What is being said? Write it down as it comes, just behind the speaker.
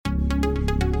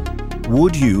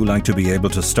Would you like to be able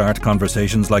to start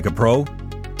conversations like a pro?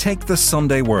 Take the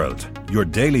Sunday World, your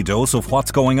daily dose of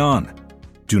what's going on.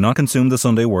 Do not consume the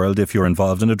Sunday World if you're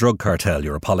involved in a drug cartel,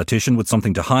 you're a politician with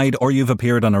something to hide, or you've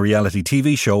appeared on a reality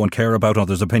TV show and care about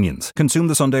others' opinions. Consume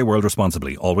the Sunday World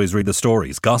responsibly. Always read the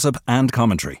stories, gossip and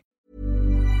commentary.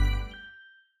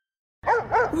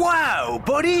 Wow,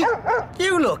 buddy!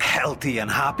 You look healthy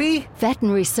and happy.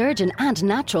 Veterinary surgeon and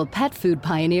natural pet food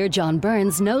pioneer John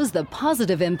Burns knows the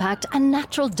positive impact a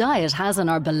natural diet has on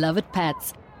our beloved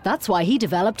pets. That's why he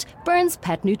developed Burns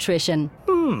Pet Nutrition.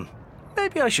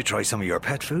 Maybe I should try some of your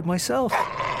pet food myself.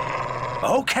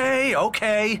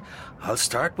 Okay. I'll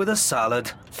start with a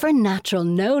salad. For natural,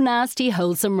 no nasty,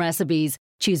 wholesome recipes,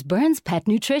 choose Burns Pet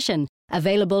Nutrition.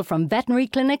 Available from veterinary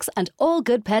clinics and all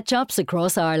good pet shops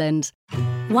across Ireland.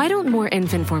 Why don't more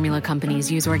infant formula companies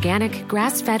use organic,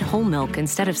 grass-fed whole milk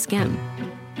instead of skim?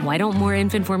 Why don't more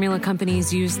infant formula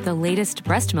companies use the latest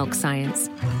breast milk science?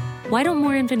 Why don't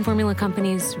more infant formula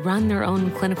companies run their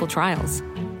own clinical trials?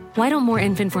 Why don't more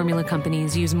infant formula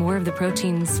companies use more of the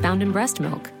proteins found in breast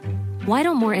milk? Why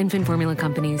don't more infant formula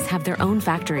companies have their own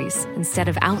factories instead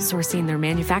of outsourcing their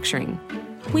manufacturing?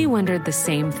 We wondered the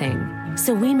same thing.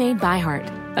 So we made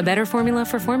ByHeart, a better formula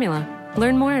for formula.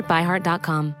 Learn more at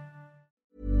byheart.com.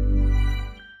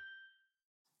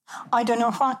 I don't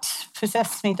know what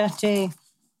possessed me that day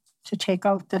to take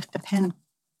out the pen.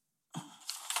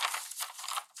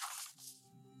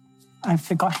 I've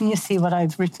forgotten, you see, what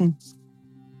I've written.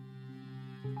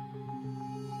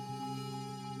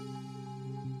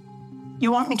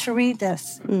 You want me to read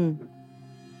this?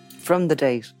 From the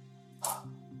date.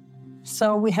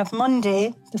 So we have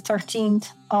Monday, the 13th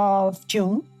of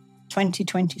June,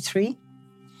 2023.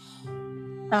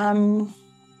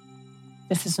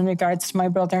 This is in regards to my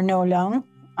brother, Nora.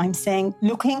 I'm saying,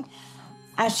 looking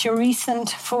at your recent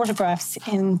photographs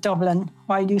in Dublin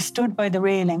while you stood by the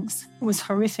railings was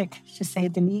horrific, to say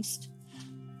the least.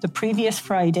 The previous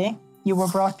Friday, you were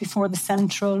brought before the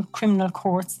Central Criminal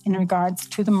Courts in regards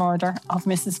to the murder of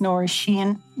Mrs. Nora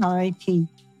Sheehan, RIP.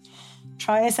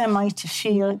 Try as I might to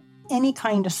feel any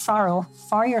kind of sorrow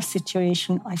for your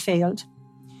situation, I failed.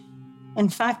 In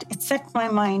fact, it set my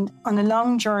mind on a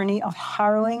long journey of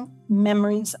harrowing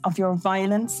memories of your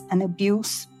violence and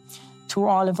abuse to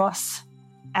all of us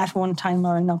at one time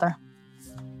or another.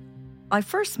 I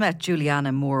first met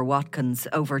Juliana Moore-Watkins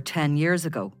over 10 years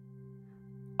ago.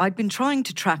 I'd been trying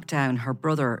to track down her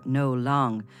brother, Noel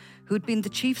Long, who'd been the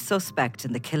chief suspect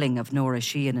in the killing of Nora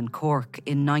Sheehan in Cork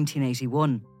in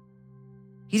 1981.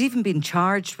 He'd even been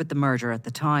charged with the murder at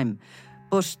the time,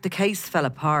 but the case fell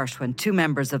apart when two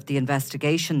members of the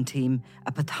investigation team,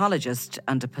 a pathologist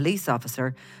and a police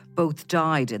officer, both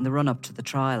died in the run-up to the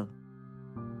trial.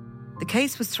 The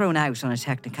case was thrown out on a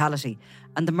technicality,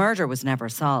 and the murder was never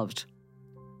solved.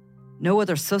 No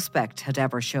other suspect had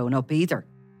ever shown up either.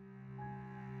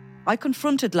 I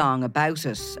confronted Long about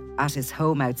it at his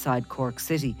home outside Cork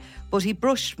City, but he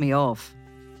brushed me off.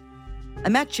 I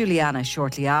met Juliana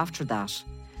shortly after that,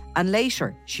 and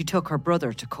later she took her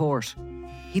brother to court.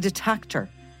 He'd attacked her,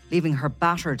 leaving her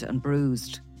battered and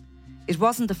bruised. It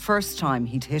wasn't the first time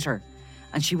he'd hit her,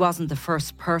 and she wasn't the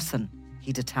first person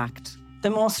he'd attacked. The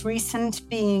most recent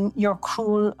being your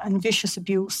cruel and vicious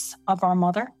abuse of our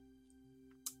mother,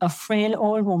 a frail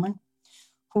old woman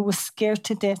who was scared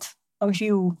to death of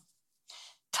you.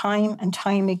 Time and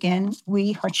time again,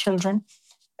 we, her children,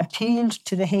 appealed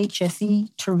to the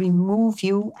HSE to remove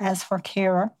you as her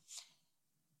carer.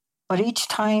 But each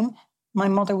time my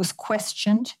mother was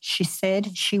questioned, she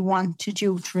said she wanted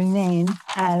you to remain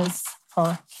as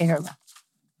her carer.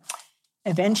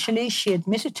 Eventually, she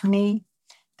admitted to me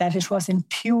that it was in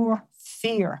pure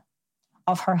fear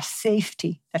of her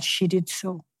safety that she did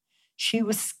so. She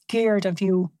was scared of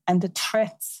you and the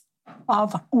threats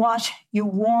of what you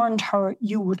warned her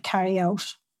you would carry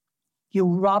out. You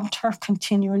robbed her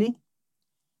continually.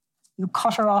 You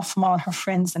cut her off from all her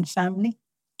friends and family,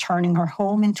 turning her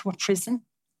home into a prison.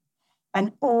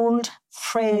 An old,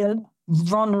 frail,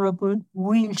 vulnerable,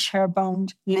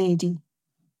 wheelchair-bound lady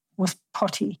was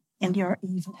putty in your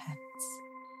evil hands.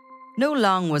 Noel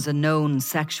Long was a known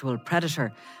sexual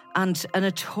predator and a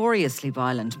notoriously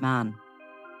violent man.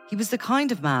 He was the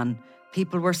kind of man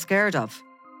people were scared of.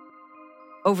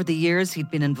 Over the years,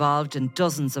 he'd been involved in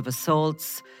dozens of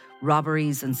assaults,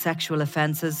 robberies and sexual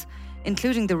offences,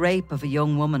 including the rape of a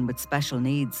young woman with special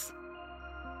needs.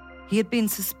 He had been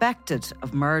suspected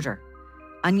of murder,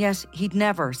 and yet he'd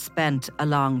never spent a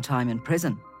long time in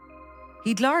prison.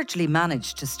 He'd largely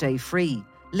managed to stay free,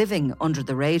 living under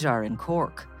the radar in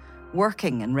Cork,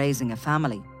 working and raising a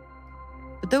family.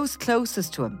 But those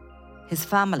closest to him, his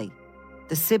family,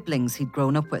 the siblings he'd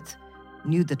grown up with,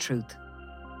 knew the truth.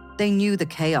 They knew the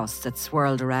chaos that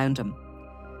swirled around him.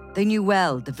 They knew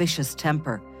well the vicious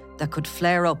temper that could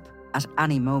flare up at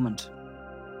any moment.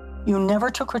 You never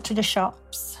took her to the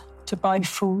shops to buy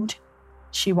food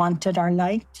she wanted or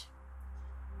liked.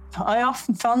 I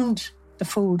often found the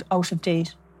food out of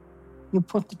date. You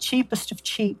put the cheapest of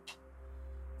cheap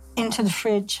into the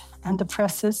fridge and the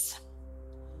presses.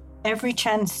 Every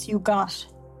chance you got,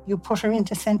 you put her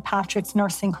into St. Patrick's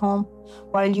nursing home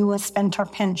while you spent her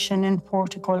pension in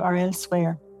Portugal or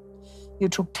elsewhere. You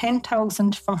took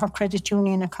 10,000 from her credit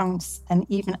union accounts, and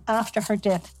even after her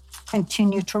death,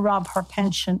 continued to rob her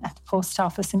pension at the post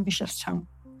office in Bishopstown.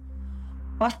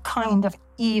 What kind of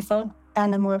evil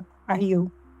animal are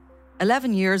you?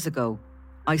 11 years ago,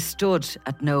 I stood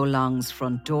at Noel Long's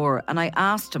front door and I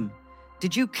asked him,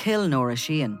 "Did you kill Nora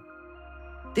Sheehan?"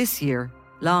 This year,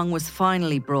 Long was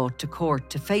finally brought to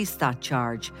court to face that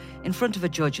charge in front of a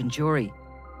judge and jury.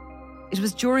 It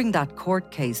was during that court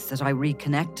case that I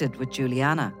reconnected with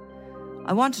Juliana.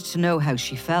 I wanted to know how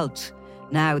she felt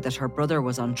now that her brother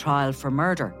was on trial for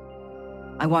murder.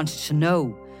 I wanted to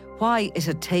know why it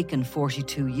had taken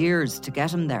 42 years to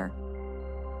get him there.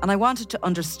 And I wanted to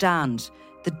understand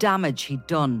the damage he'd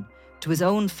done to his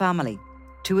own family,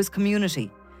 to his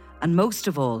community, and most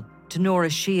of all, to Nora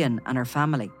Sheehan and her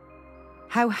family.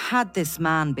 How had this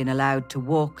man been allowed to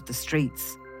walk the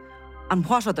streets? And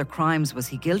what other crimes was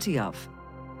he guilty of?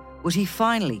 Would he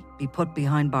finally be put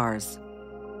behind bars?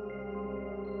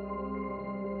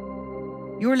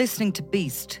 You're listening to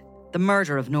Beast, The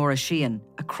Murder of Nora Sheehan,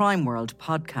 a Crime World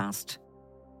podcast.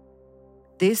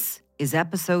 This is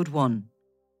episode 1.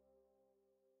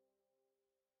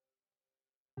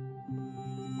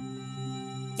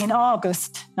 In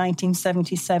August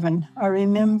 1977, I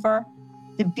remember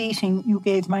the beating you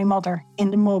gave my mother in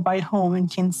the mobile home in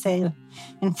Kinsale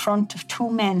in front of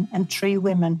 2 men and 3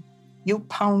 women. You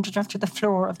pounded her to the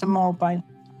floor of the mobile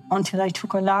until I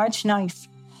took a large knife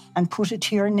and put it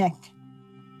to your neck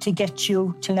to get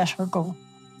you to let her go.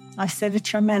 I said it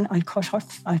to your men, I'll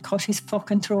cut his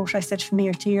fucking throat. I said from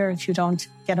ear to ear if you don't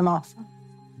get him off.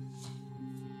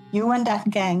 You and that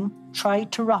gang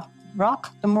tried to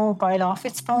rock the mobile off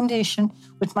its foundation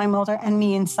with my mother and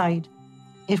me inside.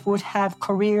 It would have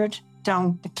careered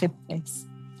down the cliff face.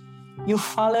 You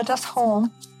followed us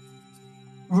home,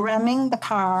 ramming the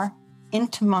car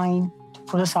into mine to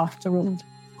put us off the road.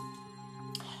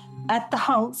 At the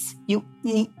house, you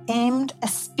aimed a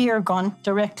spear gun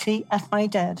directly at my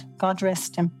dad, God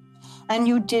rest him, and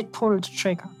you did pull the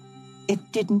trigger.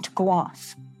 It didn't go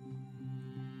off.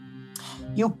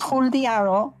 You pulled the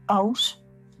arrow out.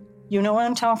 You know what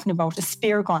I'm talking about, a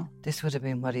spear gun. This would have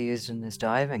been what he used in his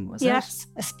diving, was it? Yes,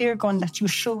 a spear gun that you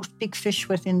shoot big fish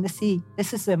with in the sea.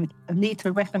 This is a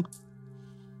lethal weapon.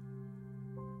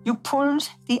 You pulled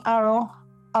the arrow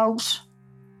out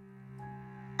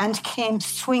and came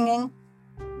swinging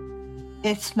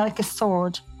it like a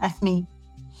sword at me.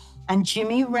 And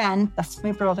Jimmy ran, that's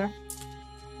my brother,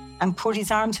 and put his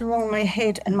arms around my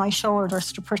head and my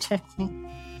shoulders to protect me,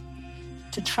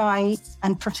 to try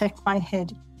and protect my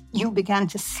head. You began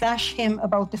to slash him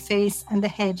about the face and the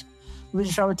head,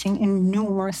 resulting in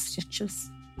numerous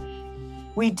stitches.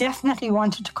 We definitely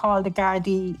wanted to call the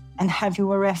Gardaí and have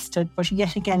you arrested, but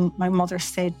yet again, my mother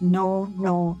said no,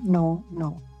 no, no,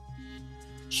 no.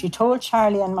 She told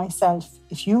Charlie and myself,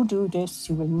 if you do this,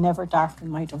 you will never darken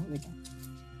my door again.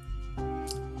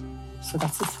 So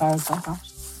that's as far as I got.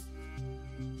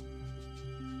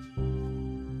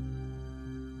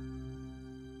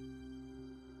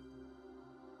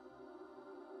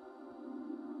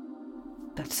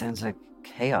 That sounds like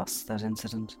chaos, that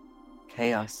incident.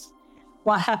 Chaos.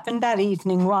 What happened that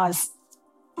evening was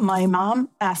my mom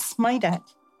asked my dad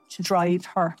to drive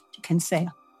her to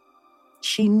Kinsale.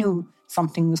 She knew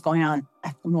something was going on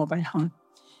at the mobile home.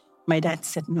 My dad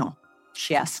said no.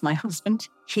 She asked my husband.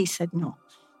 He said no.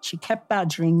 She kept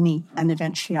badgering me, and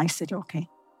eventually I said okay.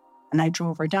 And I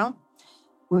drove her down.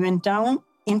 We went down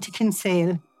into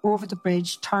Kinsale, over the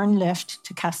bridge, turned left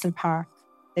to Castle Park.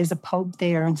 There's a pub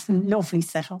there, and it's a lovely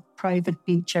setup, private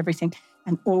beach, everything.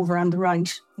 And over on the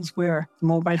right is where the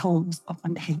mobile home was, up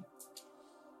on the hill.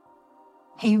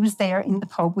 He was there in the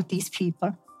pub with these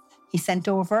people. He sent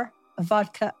over a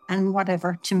vodka and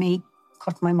whatever to me,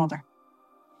 cut my mother.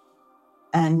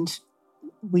 And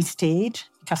we stayed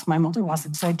because my mother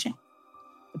wasn't surging.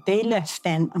 But they left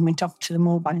then and went up to the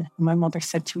mobile. And my mother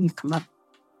said to me, come up.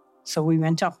 So we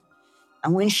went up.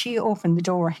 And when she opened the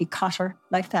door, he caught her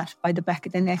like that by the back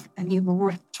of the neck and he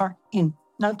ripped her in.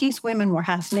 Now, these women were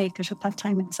half naked at that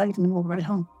time inside in the mobile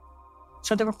home.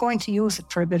 So they were going to use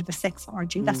it for a bit of a sex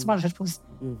orgy. That's what it was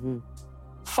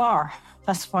for.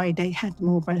 That's why they had the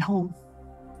mobile home.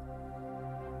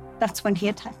 That's when he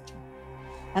attacked her.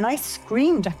 And I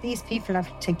screamed at these people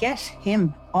to get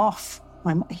him off.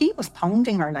 He was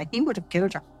pounding her like he would have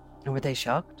killed her. And were they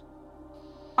shocked?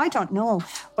 I don't know.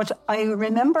 But I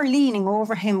remember leaning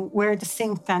over him where the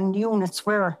sink and units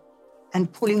were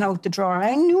and pulling out the drawer.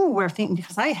 I knew where things,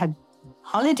 because I had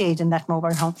holidayed in that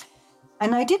mobile home.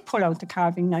 And I did pull out the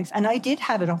carving knife and I did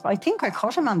have it up. I think I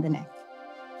cut him on the neck.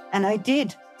 And I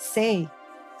did say,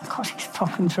 I cut his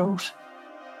fucking throat.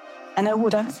 And I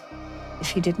would have if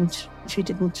he didn't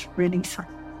release her.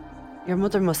 Your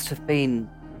mother must have been,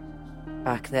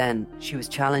 back then, she was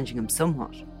challenging him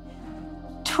somewhat.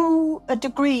 To a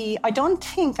degree. I don't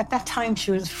think at that time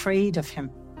she was afraid of him.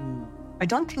 I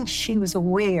don't think she was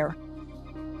aware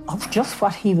of just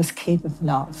what he was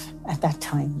capable of at that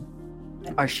time.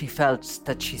 Or she felt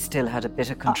that she still had a bit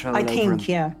of control over him.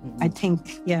 I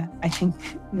think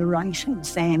you're right in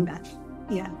saying that.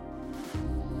 Yeah.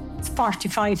 It's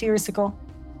 45 years ago.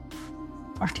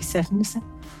 47, is it?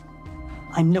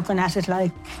 I'm looking at it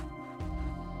like,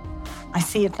 I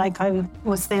see it like I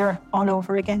was there all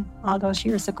over again, all those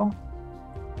years ago.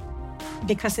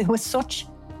 Because it was such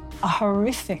a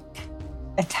horrific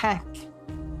attack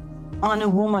on a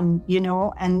woman, you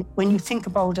know, and when you think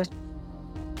about it,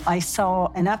 I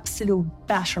saw an absolute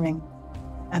battering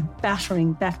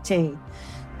that day.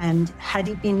 And had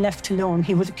he been left alone,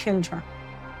 he would have killed her.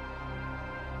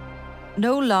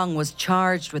 No Long was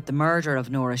charged with the murder of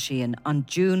Nora Sheehan on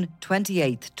June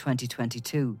 28,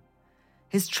 2022.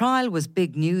 His trial was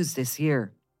big news this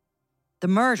year. The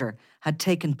murder had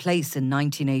taken place in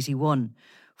 1981,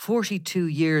 42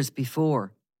 years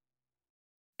before.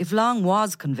 If Long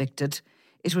was convicted,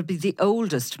 it would be the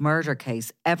oldest murder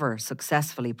case ever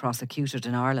successfully prosecuted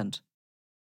in Ireland.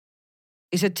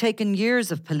 It had taken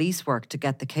years of police work to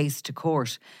get the case to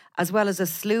court, as well as a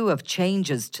slew of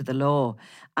changes to the law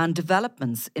and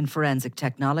developments in forensic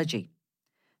technology.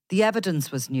 The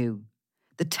evidence was new,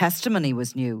 the testimony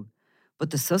was new,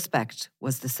 but the suspect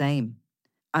was the same.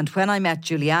 And when I met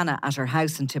Juliana at her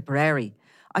house in Tipperary,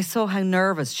 I saw how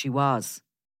nervous she was.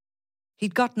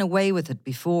 He'd gotten away with it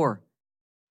before.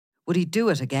 Would he do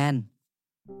it again?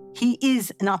 He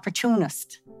is an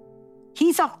opportunist.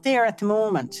 He's up there at the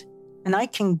moment, and I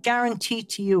can guarantee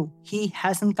to you he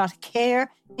hasn't got a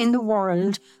care in the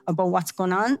world about what's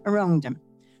going on around him.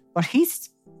 But his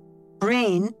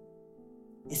brain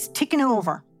is ticking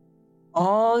over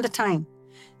all the time,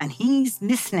 and he's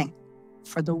listening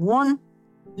for the one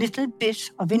little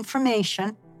bit of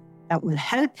information that will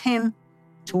help him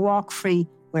to walk free,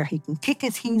 where he can kick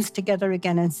his heels together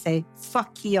again and say,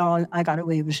 fuck y'all, I got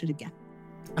away with it again.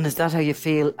 And is that how you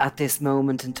feel at this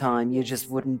moment in time? You just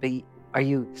wouldn't be...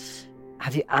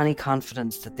 have you any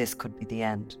confidence that this could be the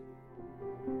end?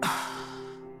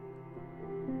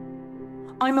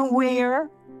 I'm aware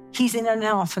he's in an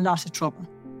awful lot of trouble.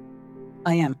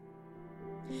 I am.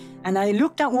 And I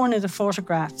looked at one of the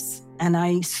photographs and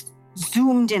I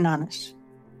zoomed in on it,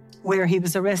 where he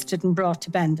was arrested and brought to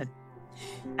Bandon.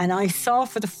 And I saw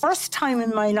for the first time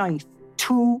in my life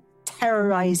 2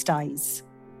 terrorised eyes.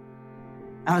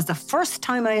 That was the first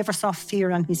time I ever saw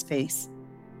fear on his face.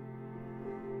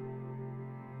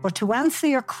 But to answer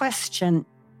your question,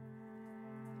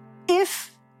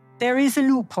 if there is a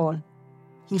loophole,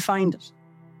 he'll find it.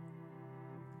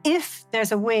 If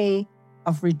there's a way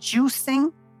of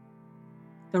reducing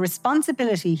the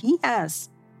responsibility he has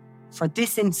for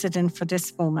this incident, for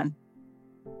this woman,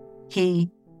 he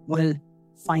will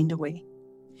find a way.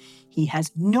 He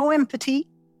has no empathy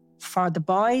for the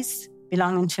boys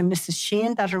belonging to Mrs.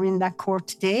 Sheehan that are in that court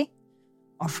today,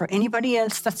 or for anybody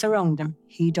else that's around him.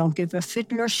 He don't give a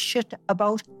fiddler's shit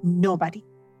about nobody.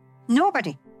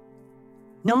 Nobody.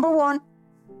 Number one,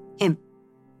 him.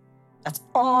 That's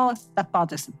all that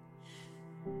bothers him.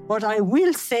 But I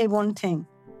will say one thing.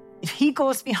 If he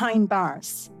goes behind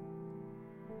bars,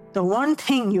 the one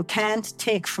thing you can't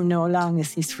take from No Long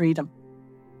is his freedom.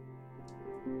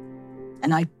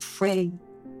 And I pray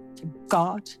to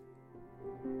God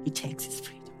he takes his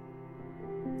freedom.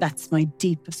 That's my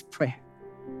deepest prayer.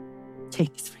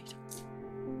 Take his freedom.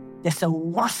 That's the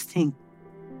worst thing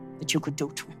that you could do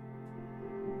to him.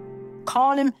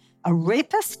 Call him a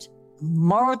rapist,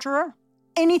 murderer,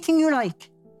 anything you like.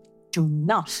 Do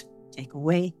not take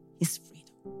away his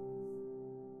freedom.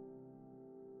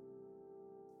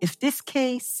 If this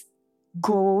case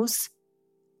goes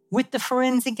with the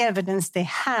forensic evidence they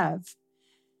have,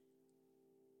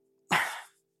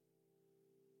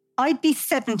 I'd be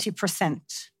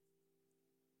 70%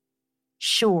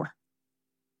 sure.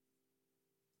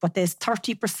 But there's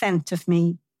 30% of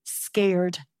me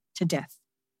scared to death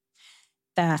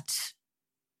that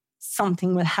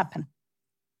something will happen.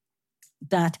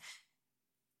 That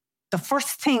the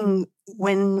first thing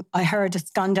when I heard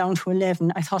it's gone down to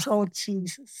 11, I thought, oh,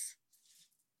 Jesus,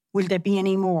 will there be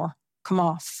any more come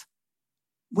off?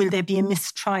 Will there be a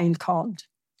mistrial called?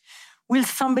 Will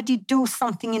somebody do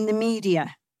something in the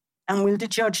media? And will the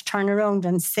judge turn around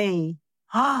and say,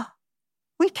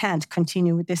 we can't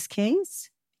continue with this case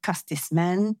because this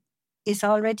man is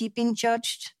already been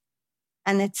judged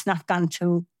and it's not gone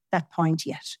to that point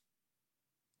yet.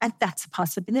 And that's a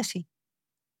possibility.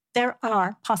 There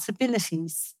are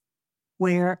possibilities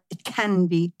where it can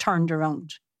be turned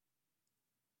around.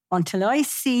 Until I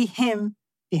see him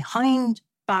behind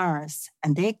bars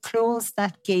and they close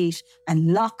that gate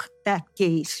and lock that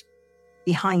gate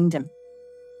behind him,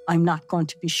 I'm not going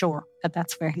to be sure that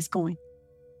that's where he's going.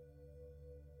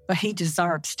 But he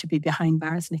deserves to be behind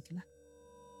bars, Nicola.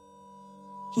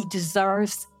 He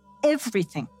deserves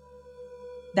everything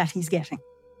that he's getting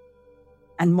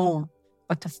and more.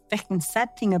 But the fucking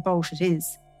sad thing about it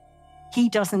is he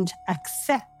doesn't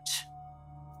accept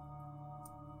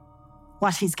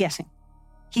what he's getting.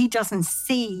 He doesn't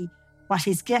see what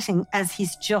he's getting as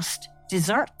his just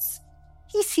deserts.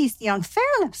 He sees the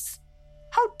unfairness.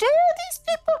 How dare these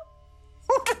people?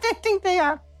 Who do they think they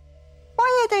are?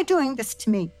 Why are they doing this to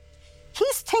me?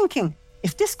 He's thinking,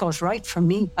 if this goes right for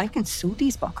me, I can sue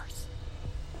these buggers.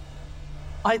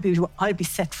 I'll be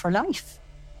set for life.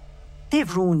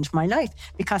 They've ruined my life,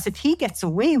 because if he gets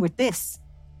away with this,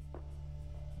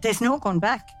 there's no going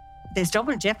back. There's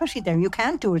double jeopardy there. You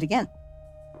can't do it again.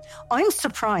 I'm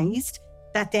surprised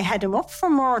that they had him up for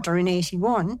murder in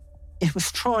 81. It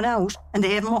was thrown out and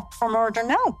they have him up for murder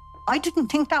now. I didn't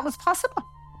think that was possible.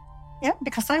 Yeah,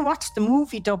 because I watched the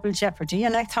movie Double Jeopardy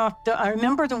and I thought, I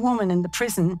remember the woman in the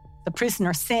prison, the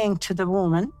prisoner saying to the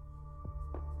woman,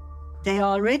 they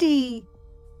already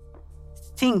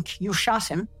think you shot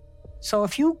him. So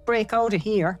if you break out of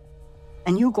here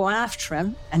and you go after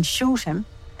him and shoot him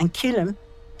and kill him,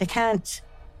 they can't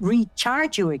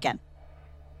recharge you again.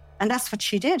 And that's what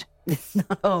she did. It's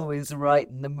not always right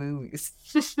in the movies.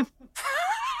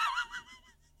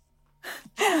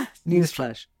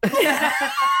 Newsflash.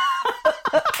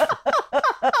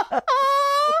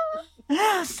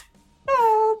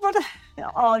 Oh, but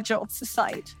all jokes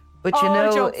aside. But you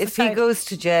know, if he goes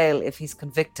to jail, if he's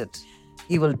convicted,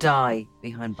 he will die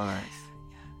behind bars.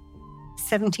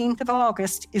 17th of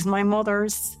August is my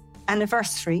mother's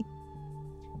anniversary.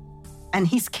 And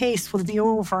his case will be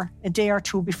over a day or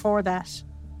two before that.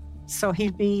 So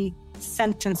he'll be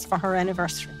sentenced for her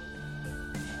anniversary.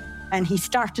 And he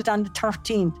started on the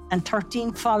 13th. And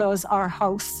 13 follows our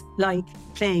house like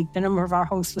plague. The number of our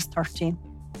house was 13.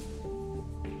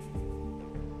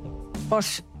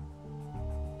 But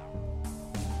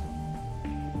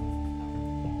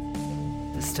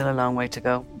there's still a long way to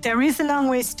go. There is a long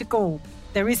ways to go.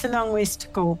 There is a long ways to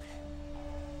go.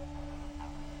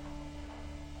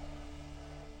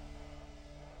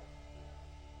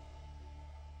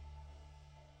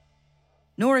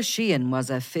 Nora Sheehan was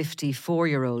a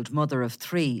 54-year-old mother of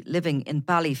 3 living in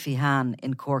Ballyfehan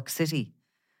in Cork City.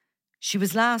 She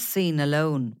was last seen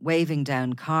alone, waving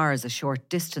down cars a short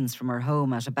distance from her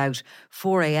home at about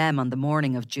 4 a.m. on the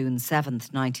morning of June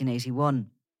 7th, 1981.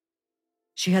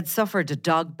 She had suffered a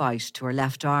dog bite to her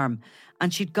left arm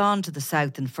and she'd gone to the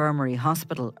South Infirmary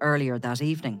Hospital earlier that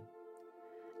evening.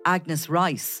 Agnes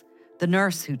Rice, the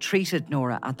nurse who treated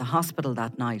Nora at the hospital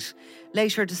that night,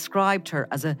 later described her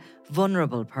as a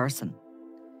vulnerable person.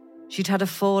 She'd had a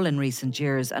fall in recent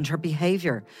years and her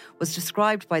behaviour was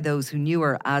described by those who knew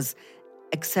her as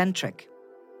eccentric.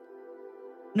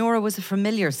 Nora was a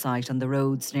familiar sight on the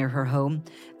roads near her home,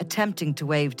 attempting to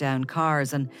wave down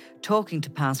cars and talking to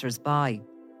passers-by.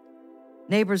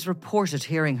 Neighbours reported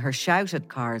hearing her shout at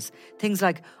cars, things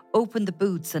like, "Open the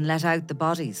boots and let out the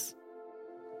bodies."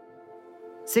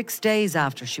 6 days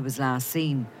after she was last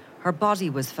seen, her body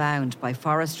was found by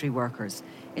forestry workers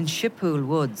in Shippool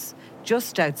Woods,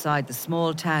 just outside the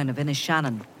small town of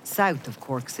Inishannon, south of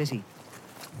Cork City.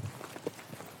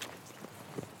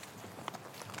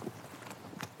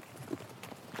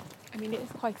 I mean, it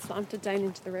is quite slanted down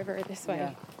into the river this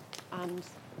way, and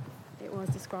it was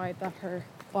described that her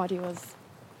body was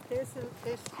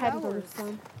flowers.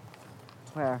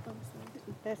 Where?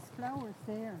 There's flowers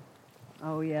there.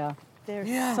 Oh, yeah. There's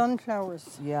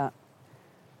sunflowers. Yeah.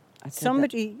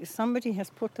 Somebody has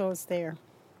put those there.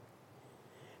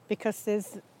 Because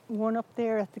there's one up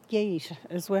there at the gate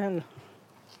as well.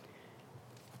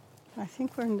 I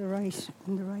think we're in the right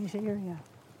area.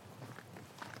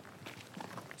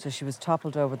 So she was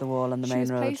toppled over the wall on the main road.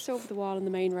 She was placed over the wall on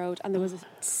the main road, and there was a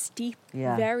steep,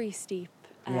 very steep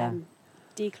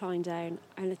decline down,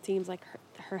 and it seems like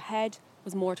her head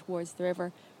was more towards the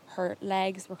river. Her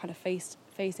legs were kind of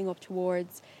facing up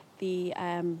towards the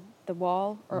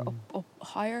wall, or up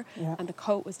higher, and the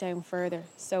coat was down further.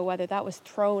 So whether that was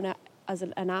thrown as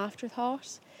an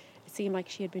afterthought, it seemed like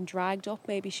she had been dragged up.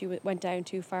 Maybe she went down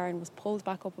too far and was pulled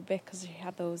back up a bit because she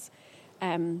had those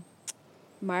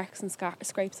marks and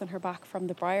scrapes on her back from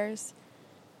the briars.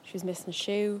 She was missing a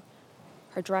shoe.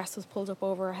 Her dress was pulled up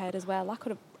over her head as well. That could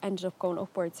have ended up going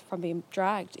upwards from being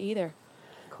dragged either.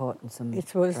 Caught in some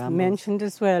It was brambles. mentioned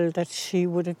as well that she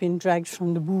would have been dragged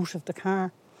from the boot of the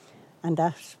car, and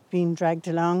that being dragged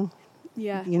along,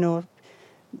 Yeah. you know,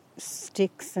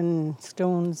 sticks and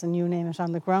stones and you name it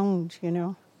on the ground, you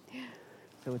know.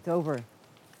 So it's over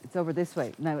this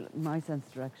way. Now, my sense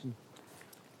of direction.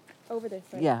 Over this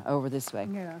way. Yeah, over this way.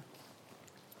 Yeah.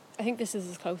 I think this is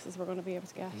as close as we're going to be able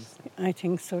to get. I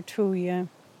think so too, yeah.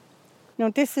 No,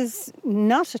 this is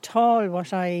not at all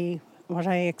what I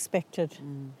expected.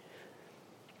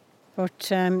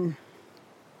 But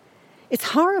it's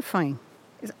horrifying.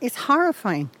 It's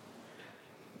horrifying.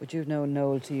 Would you have known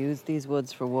Noel to use these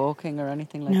woods for walking or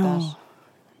anything like No. that?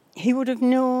 He would have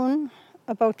known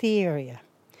about the area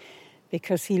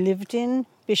because he lived in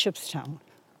Bishopstown,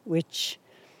 which,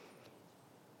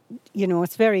 you know,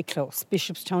 it's very close.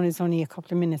 Bishopstown is only a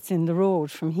couple of minutes in the road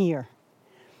from here.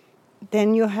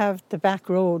 Then you have the back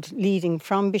road leading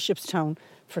from Bishopstown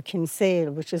for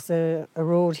Kinsale, which is a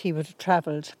road he would have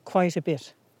travelled quite a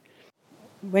bit.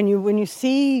 When you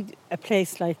see a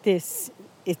place like this,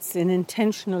 it's an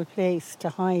intentional place to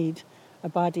hide a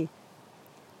body.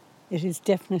 It is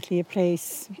definitely a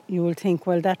place you will think,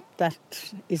 well, that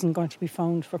isn't going to be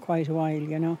found for quite a while,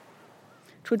 you know.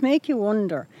 It would make you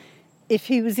wonder, if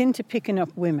he was into picking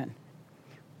up women,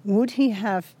 would he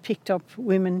have picked up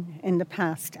women in the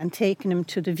past and taken them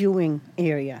to the viewing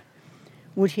area?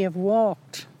 Would he have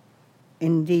walked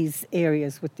in these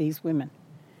areas with these women?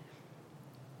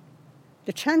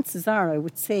 The chances are, I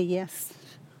would say yes.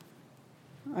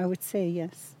 I would say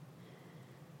yes.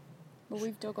 Well,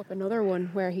 we've dug up another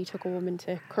one where he took a woman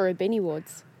to Currabinny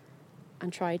Woods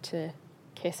and tried to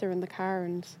kiss her in the car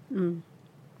and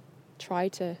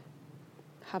tried to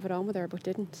have it on with her, but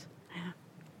didn't. Yeah.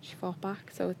 She fought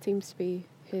back, so it seems to be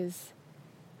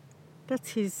That's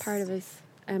his part of his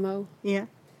MO. Yeah.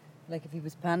 Like if he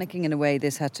was panicking in a way,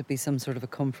 this had to be some sort of a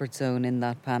comfort zone in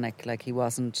that panic. Like he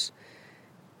wasn't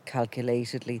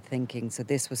calculatedly thinking. So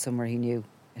this was somewhere he knew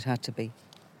it had to be.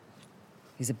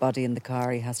 He's a body in the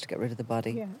car. He has to get rid of the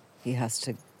body. Yeah. He has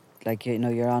to, like, you know,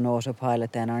 you're on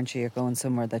autopilot then, aren't you? You're going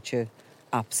somewhere that you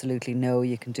absolutely know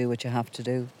you can do what you have to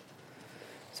do.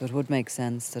 So it would make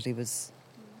sense that he was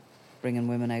bringing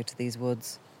women out to these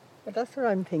woods. But that's what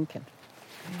I'm thinking.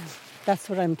 That's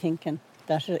what I'm thinking.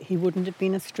 That he wouldn't have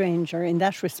been a stranger in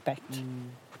that respect.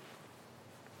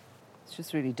 It's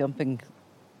just really dumping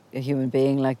a human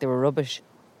being like they were rubbish.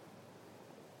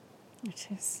 It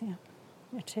is, yeah.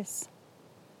 It is.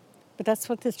 But that's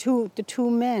what the two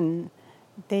men,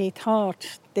 they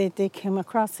thought, they came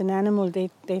across an animal, they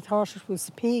thought it was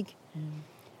a pig.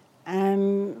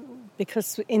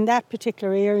 Because in that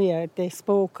particular area, they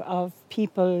spoke of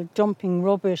people dumping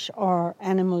rubbish or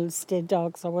animals, dead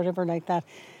dogs or whatever like that,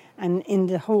 and in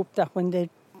the hope that when they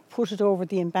put it over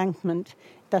the embankment,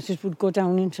 that it would go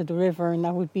down into the river and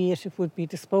that would be it would be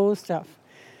disposed of.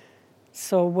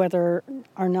 So whether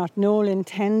or not Noel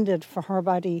intended for her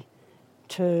body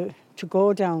to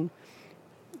go down,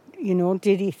 you know,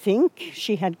 did he think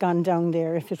she had gone down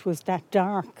there if it was that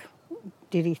dark?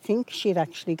 Did he think she had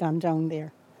actually gone down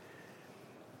there?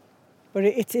 But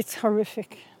it's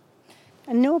horrific.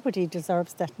 And nobody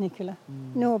deserves that, Nicola.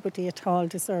 Nobody at all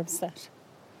deserves that.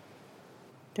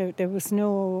 There was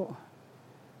no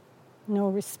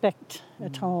respect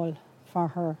at all for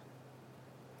her.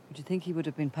 Do you think he would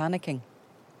have been panicking?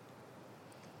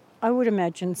 I would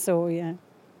imagine so, yeah.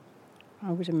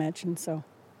 I would imagine so.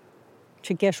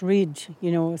 To get rid,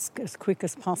 you know, as quick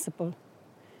as possible.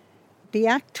 The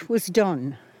act was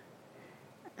done,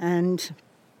 and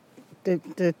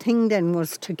the thing then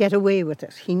was to get away with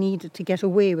it. He needed to get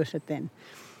away with it then.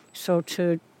 So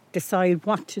to decide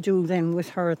what to do then with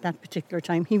her at that particular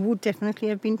time, he would definitely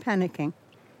have been panicking.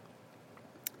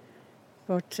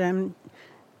 But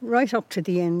right up to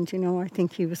the end, you know, I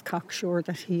think he was cocksure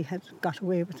that he had got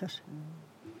away with it.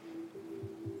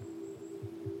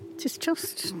 It's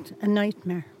just a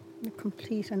nightmare, a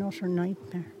complete and utter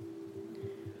nightmare.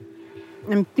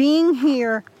 And being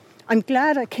here, I'm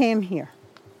glad I came here.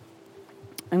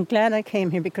 I'm glad I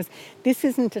came here because this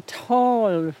isn't at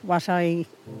all what I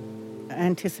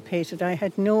anticipated. I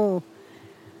had no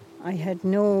I had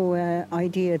no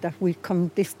idea that we'd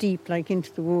come this deep, like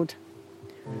into the wood.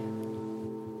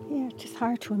 Yeah, it's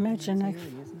hard to imagine, like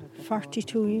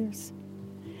 42 years.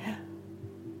 Yeah.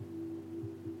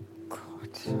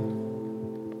 God.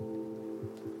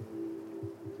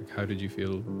 How did you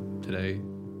feel today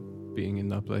being in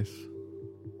that place?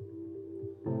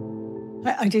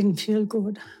 I didn't feel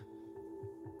good.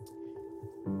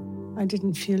 I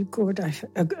didn't feel good. I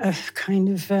kind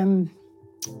of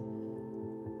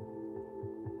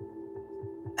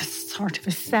a sort of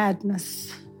a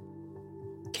sadness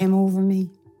came over me.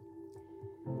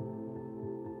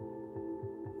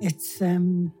 It's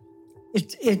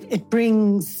it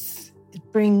brings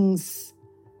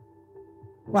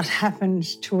what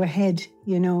happened to a head.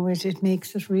 You know, it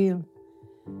makes it real.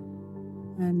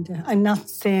 And I'm not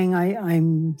saying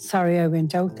I'm sorry I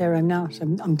went out there. I'm not.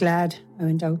 I'm glad I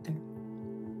went out there.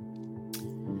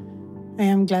 I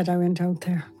am glad I went out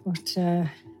there. But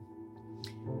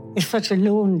it's such a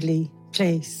lonely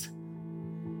place.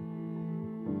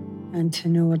 And to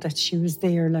know that she was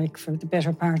there like for the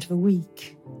better part of a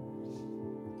week.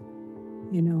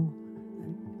 You know.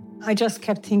 I just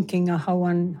kept thinking of how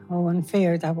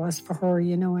unfair that was for her,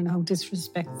 you know, and how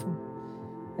disrespectful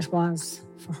it was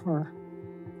for her.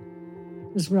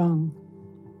 It was wrong.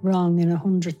 Wrong in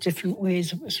 100 different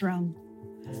ways. It was wrong.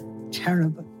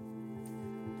 Terrible.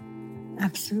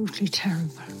 Absolutely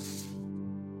terrible.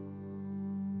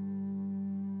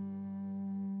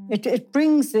 It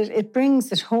brings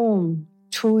it home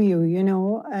to you, you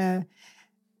know.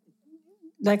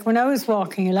 Like when I was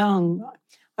walking along,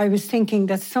 I was thinking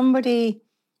that somebody,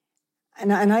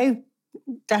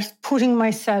 that's putting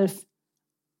myself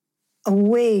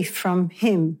away from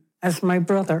him as my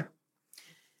brother.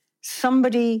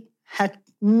 Somebody had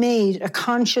made a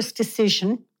conscious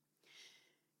decision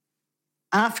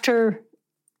after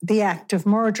the act of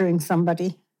murdering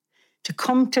somebody to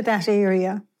come to that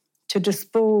area to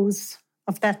dispose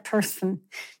of that person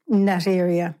in that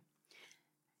area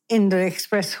in the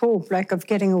express hope, like, of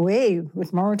getting away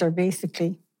with murder,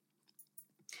 basically.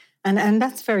 And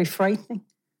that's very frightening.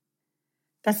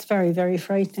 That's very, very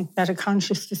frightening that a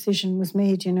conscious decision was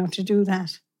made, you know, to do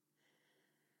that.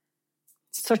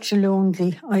 Such a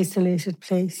lonely, isolated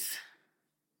place.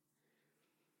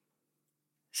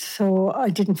 So I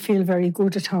didn't feel very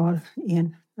good at all,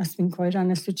 Ian. I've been quite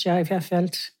honest with you. I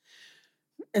felt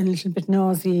a little bit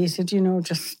nauseated, you know,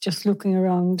 just looking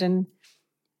around, and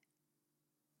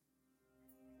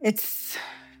it's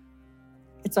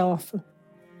awful.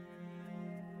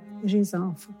 It is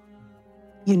awful.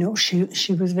 You know,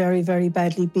 she was very, very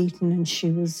badly beaten, and she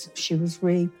was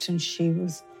raped, and she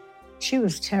was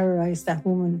terrorised. That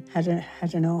woman had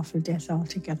an awful death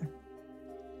altogether.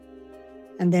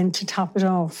 And then to top it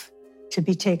off, to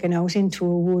be taken out into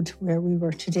a wood where we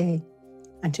were today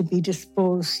and to be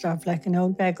disposed of like an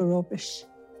old bag of rubbish,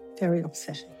 very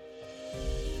upsetting.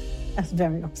 That's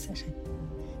very upsetting.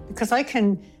 Because I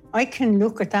can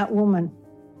look at that woman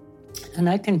and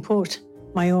I can put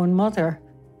my own mother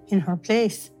in her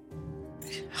place.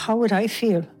 How would I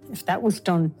feel if that was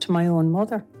done to my own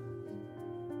mother?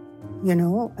 You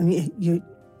know, I mean,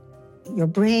 your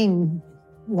brain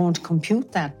won't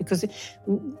compute that because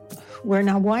we're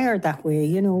not wired that way.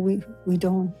 You know, we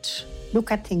don't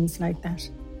look at things like that.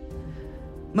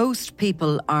 Most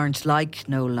people aren't like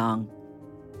No Long.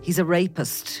 He's a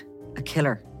rapist, a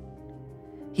killer.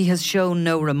 He has shown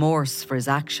no remorse for his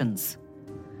actions.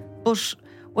 But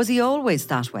was he always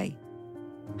that way?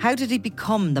 How did he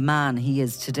become the man he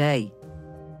is today?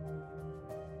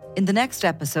 In the next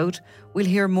episode, we'll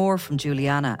hear more from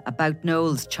Juliana about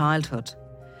Noel's childhood,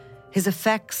 his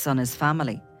effects on his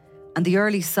family, and the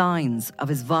early signs of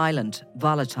his violent,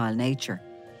 volatile nature.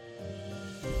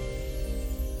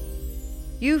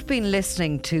 You've been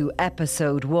listening to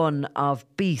episode 1 of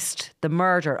Beast, the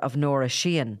murder of Nora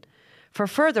Sheehan. For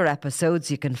further episodes,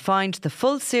 you can find the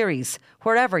full series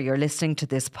wherever you're listening to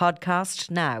this podcast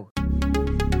now.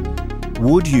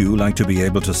 Would you like to be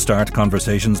able to start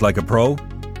conversations like a pro?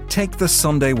 Take the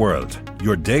Sunday World,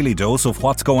 your daily dose of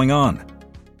what's going on.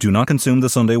 Do not consume the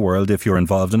Sunday World if you're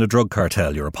involved in a drug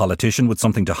cartel, you're a politician with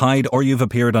something to hide, or you've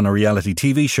appeared on a reality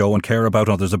TV show and care about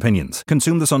others' opinions.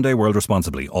 Consume the Sunday World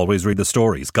responsibly. Always read the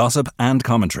stories, gossip and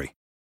commentary.